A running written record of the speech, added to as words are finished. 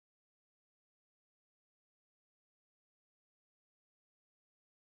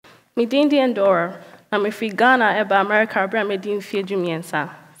Medin Endora, I'm a free Ghana about America, Bra Medin Fiedjumiensa,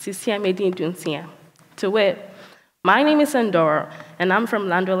 Sisia Medin Dunsia. To wit, my name is Endora, and I'm from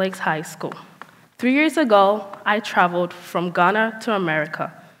Land O'Lakes High School. 3 years ago, I traveled from Ghana to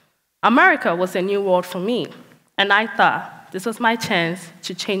America. America was a new world for me, and I thought this was my chance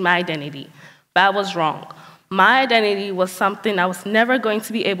to change my identity. But I was wrong. My identity was something I was never going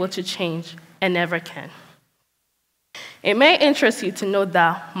to be able to change and never can. It may interest you to know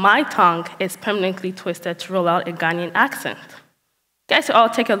that my tongue is permanently twisted to roll out a Ghanaian accent. Guys, all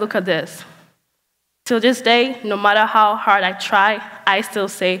take a look at this. Till this day, no matter how hard I try, I still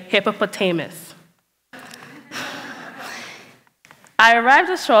say hippopotamus. I arrived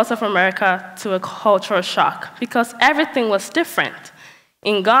at the shores of America to a cultural shock because everything was different.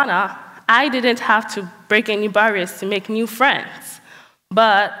 In Ghana, I didn't have to break any barriers to make new friends,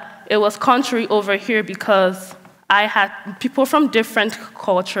 but it was contrary over here because I had people from different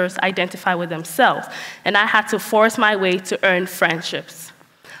cultures identify with themselves, and I had to force my way to earn friendships.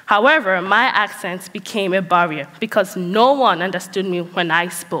 However, my accent became a barrier because no one understood me when I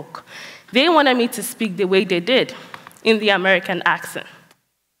spoke. They wanted me to speak the way they did, in the American accent.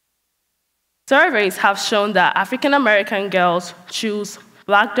 Surveys have shown that African American girls choose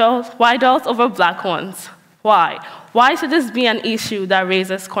white dolls over black ones. Why? Why should this be an issue that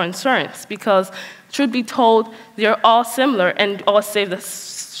raises concerns? Because, truth be told, they're all similar and all serve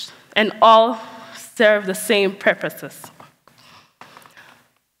the same purposes.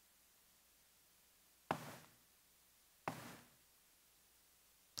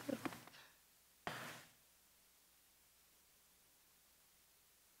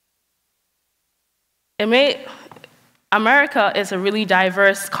 America is a really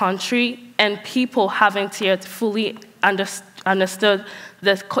diverse country, and people haven't yet fully understood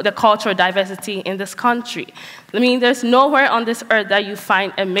the cultural diversity in this country. I mean, there's nowhere on this earth that you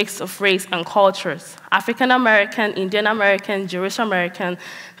find a mix of race and cultures. African American, Indian American, Jewish American,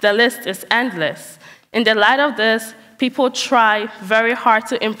 the list is endless. In the light of this, people try very hard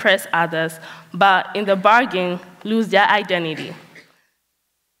to impress others, but in the bargain, lose their identity.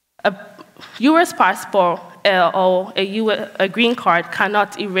 A US passport or a green card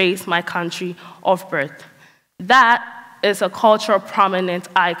cannot erase my country of birth. That is a cultural prominent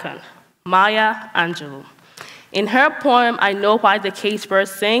icon, Maya Angelou. In her poem, I Know Why the Caged Bird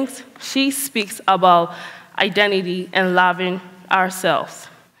Sings, she speaks about identity and loving ourselves.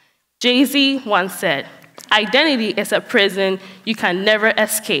 Jay-Z once said, "Identity is a prison you can never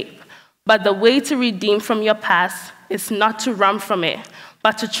escape, but the way to redeem from your past is not to run from it,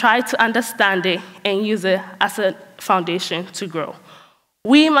 but to try to understand it and use it as a foundation to grow."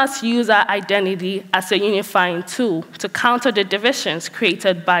 We must use our identity as a unifying tool to counter the divisions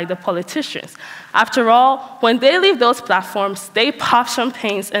created by the politicians. After all, when they leave those platforms, they pop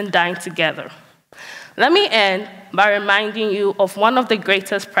champagnes and dine together. Let me end by reminding you of one of the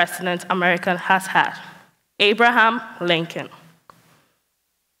greatest presidents America has had, Abraham Lincoln.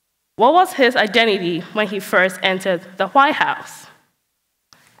 What was his identity when he first entered the White House?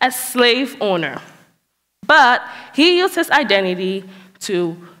 A slave owner. But he used his identity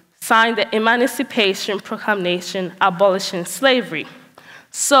to sign the Emancipation Proclamation abolishing slavery.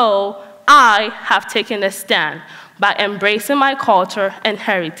 So I have taken a stand by embracing my culture and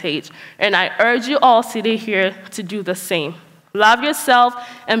heritage, and I urge you all sitting here to do the same. Love yourself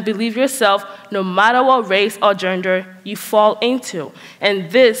and believe yourself no matter what race or gender you fall into,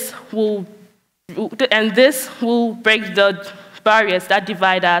 and this will break the barriers that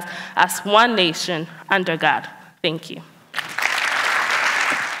divide us as one nation under God. Thank you.